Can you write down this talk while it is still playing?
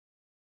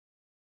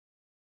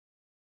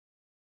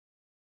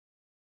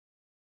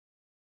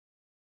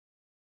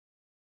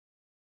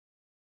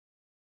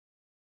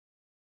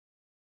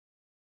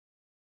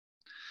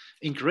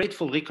In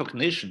grateful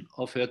recognition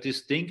of her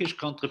distinguished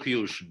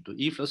contribution to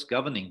IFLA's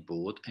governing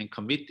board and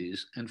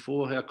committees and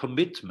for her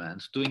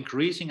commitment to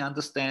increasing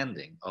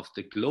understanding of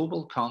the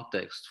global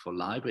context for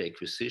library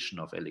acquisition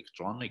of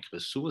electronic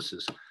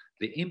resources,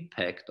 the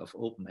impact of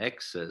open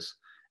access,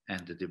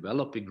 and the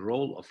developing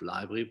role of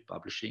library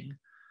publishing,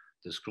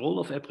 the Scroll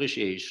of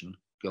Appreciation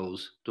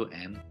goes to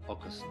Ann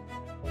Okerson.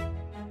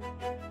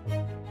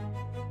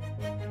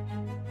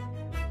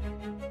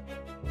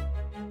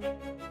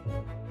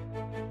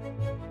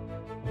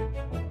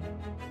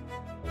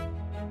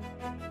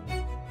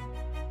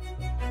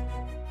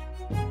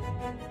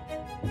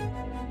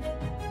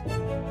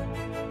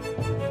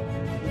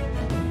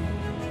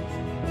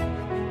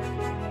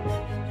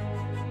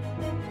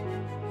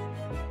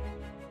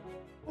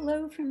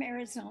 Hello from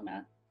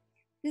Arizona.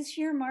 This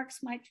year marks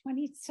my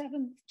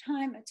 27th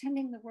time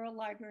attending the World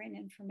Library and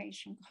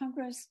Information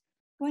Congress,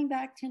 going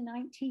back to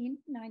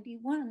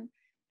 1991,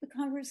 the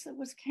Congress that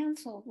was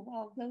canceled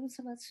while those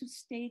of us who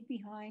stayed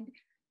behind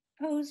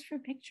posed for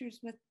pictures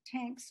with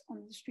tanks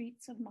on the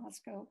streets of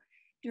Moscow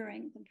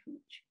during the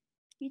putsch.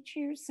 Each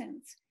year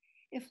since,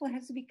 IFLA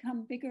has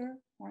become bigger,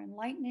 more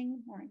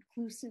enlightening, more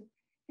inclusive,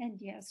 and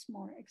yes,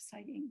 more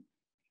exciting.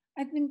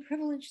 I've been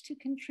privileged to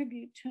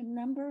contribute to a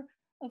number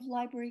of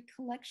library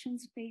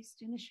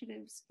collections-based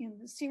initiatives in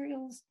the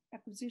serials,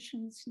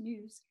 acquisitions,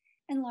 news,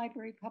 and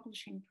library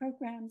publishing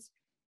programs,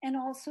 and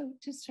also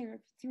to serve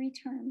 3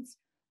 terms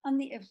on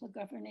the IFLA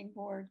governing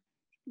board,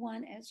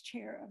 one as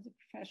chair of the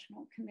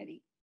professional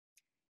committee.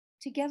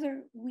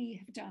 Together,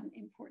 we have done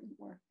important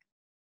work.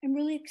 I'm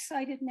really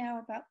excited now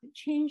about the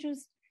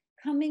changes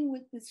coming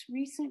with this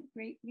recent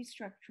great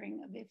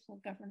restructuring of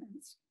IFLA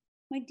governance.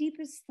 My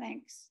deepest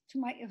thanks to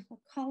my IFLA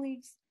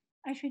colleagues.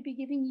 I should be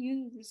giving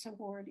you this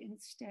award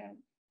instead,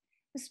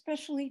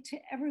 especially to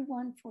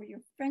everyone for your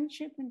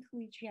friendship and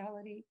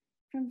collegiality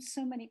from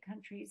so many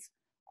countries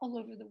all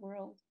over the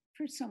world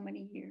for so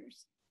many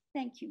years.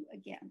 Thank you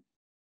again.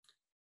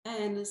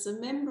 And as a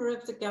member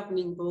of the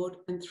governing board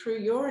and through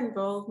your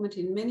involvement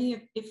in many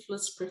of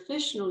IFLA's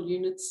professional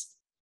units,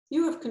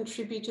 you have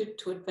contributed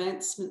to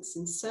advancements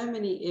in so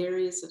many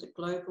areas at a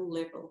global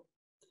level.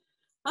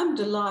 I'm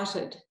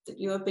delighted that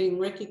you are being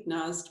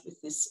recognised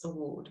with this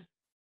award.